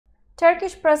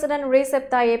Turkish President Recep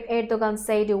Tayyip Erdogan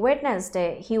said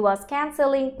Wednesday he was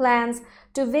cancelling plans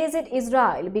to visit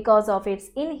Israel because of its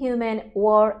inhuman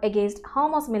war against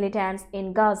Hamas militants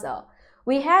in Gaza.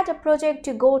 "We had a project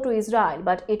to go to Israel,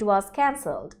 but it was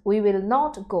cancelled. We will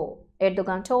not go,"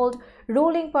 Erdogan told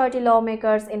ruling party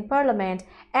lawmakers in parliament,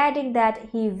 adding that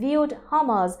he viewed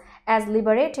Hamas as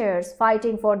liberators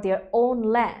fighting for their own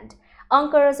land.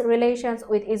 Ankar's relations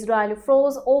with Israel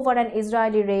froze over an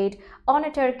Israeli raid on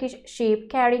a Turkish ship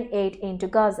carrying aid into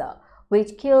Gaza,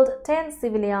 which killed 10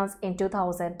 civilians in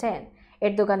 2010.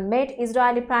 Erdogan met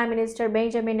Israeli Prime Minister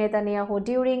Benjamin Netanyahu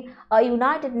during a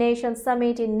United Nations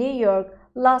summit in New York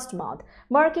last month,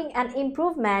 marking an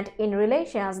improvement in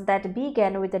relations that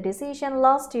began with a decision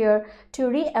last year to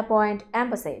reappoint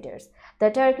ambassadors. The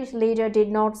Turkish leader did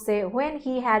not say when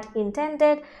he had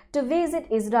intended to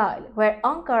visit Israel, where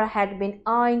Ankara had been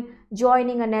eyeing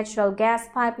joining a natural gas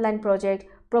pipeline project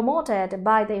promoted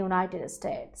by the United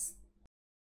States.